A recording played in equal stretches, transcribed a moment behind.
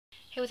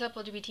Hey, what's up,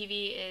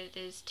 LGBTV? It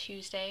is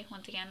Tuesday.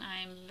 Once again,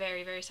 I'm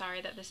very, very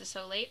sorry that this is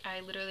so late. I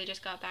literally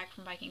just got back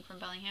from biking from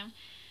Bellingham.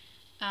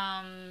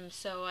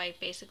 So I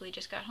basically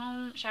just got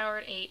home,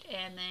 showered, ate,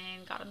 and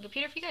then got on the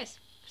computer for you guys.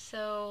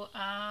 So,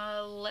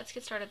 let's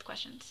get started with the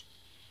questions.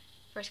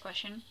 First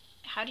question,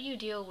 how do you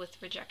deal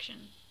with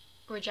rejection?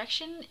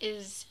 Rejection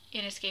is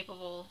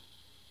inescapable,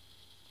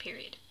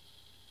 period.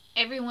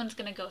 Everyone's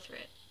gonna go through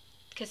it.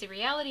 Because the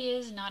reality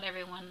is, not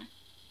everyone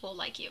will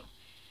like you,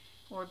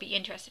 or be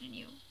interested in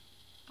you,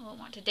 or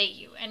want to date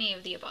you, any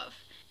of the above.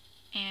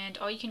 And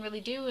all you can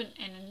really do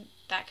in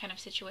that kind of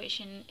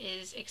situation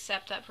is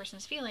accept that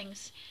person's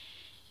feelings.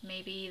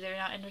 Maybe they're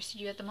not interested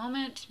in you at the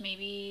moment,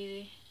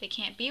 maybe they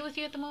can't be with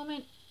you at the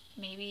moment,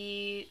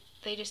 maybe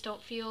they just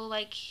don't feel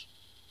like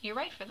you're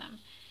right for them.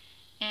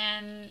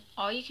 And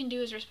all you can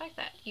do is respect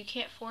that. You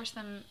can't force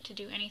them to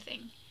do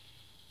anything.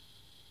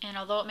 And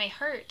although it may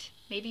hurt,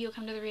 maybe you'll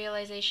come to the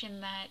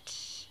realization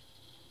that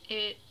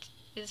it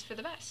is for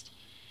the best.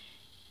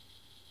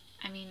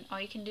 I mean, all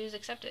you can do is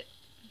accept it.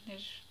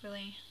 There's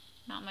really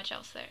not much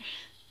else there.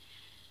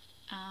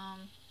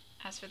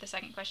 As for the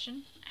second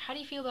question, how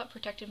do you feel about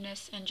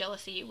protectiveness and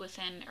jealousy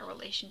within a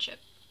relationship?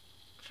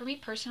 For me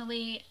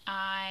personally,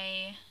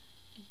 I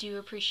do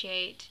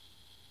appreciate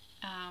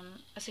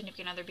a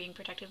significant other being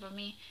protective of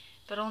me,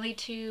 but only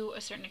to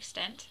a certain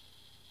extent,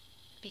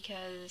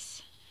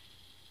 because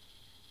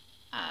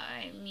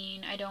I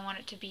don't want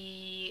it to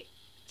be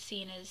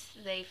seen as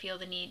they feel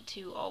the need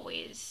to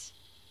always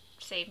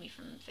save me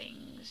from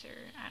things, or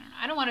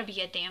I don't want to be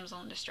a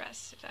damsel in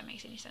distress, if that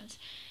makes any sense.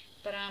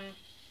 But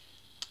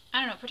I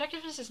don't know,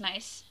 protectiveness is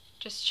nice,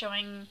 just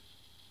showing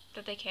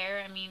that they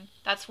care. I mean,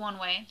 that's one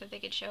way that they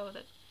could show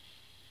that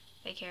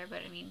they care,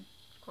 but I mean,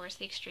 of course,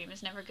 the extreme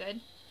is never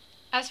good.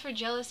 As for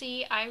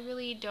jealousy, I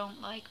really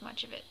don't like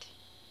much of it.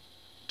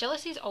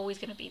 Jealousy is always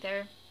going to be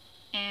there,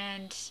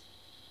 and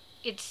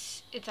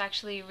it's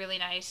actually really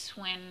nice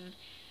when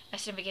a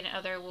significant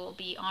other will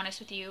be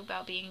honest with you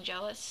about being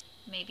jealous.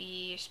 Maybe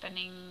you're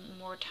spending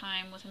more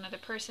time with another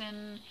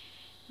person,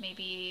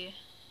 maybe,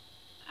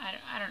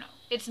 I don't know.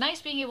 It's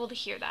nice being able to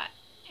hear that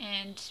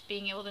and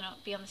being able to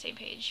be on the same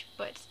page.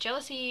 But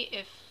jealousy,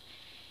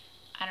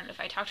 I don't know, if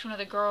I talk to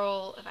another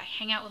girl, if I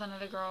hang out with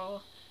another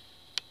girl,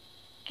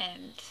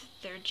 and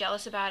they're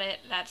jealous about it,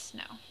 that's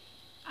no.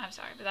 I'm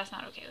sorry, but that's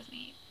not okay with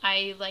me.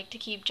 I like to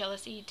keep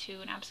jealousy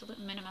to an absolute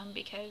minimum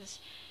because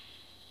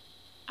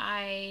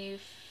I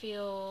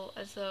feel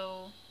as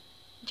though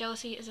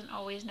jealousy isn't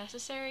always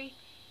necessary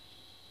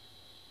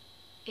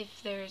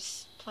if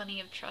there's plenty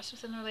of trust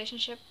within the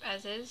relationship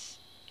as is,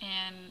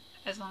 and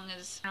as long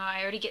as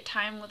I already get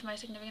time with my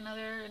significant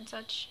other and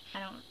such,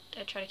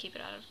 I try to keep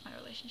it out of my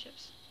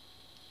relationships,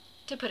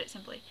 to put it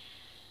simply.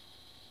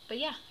 But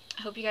yeah,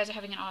 I hope you guys are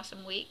having an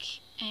awesome week,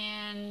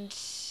 and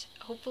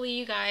hopefully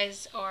you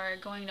guys are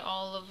going to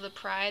all of the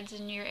prides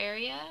in your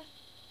area,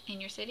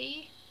 in your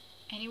city,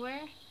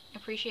 anywhere,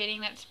 appreciating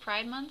that it's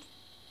Pride Month,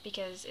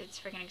 because it's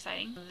freaking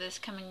exciting. This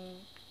coming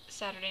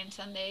Saturday and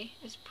Sunday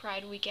is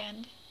Pride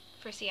weekend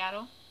for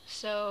Seattle,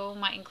 so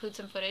might include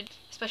some footage,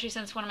 especially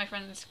since one of my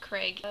friends,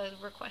 Craig,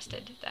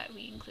 requested that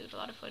we include a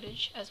lot of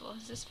footage as well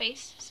as his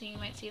face, so you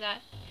might see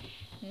that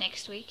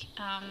next week.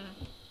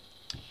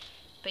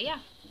 But yeah,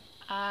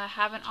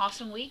 have an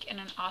awesome week and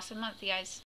an awesome month, you guys.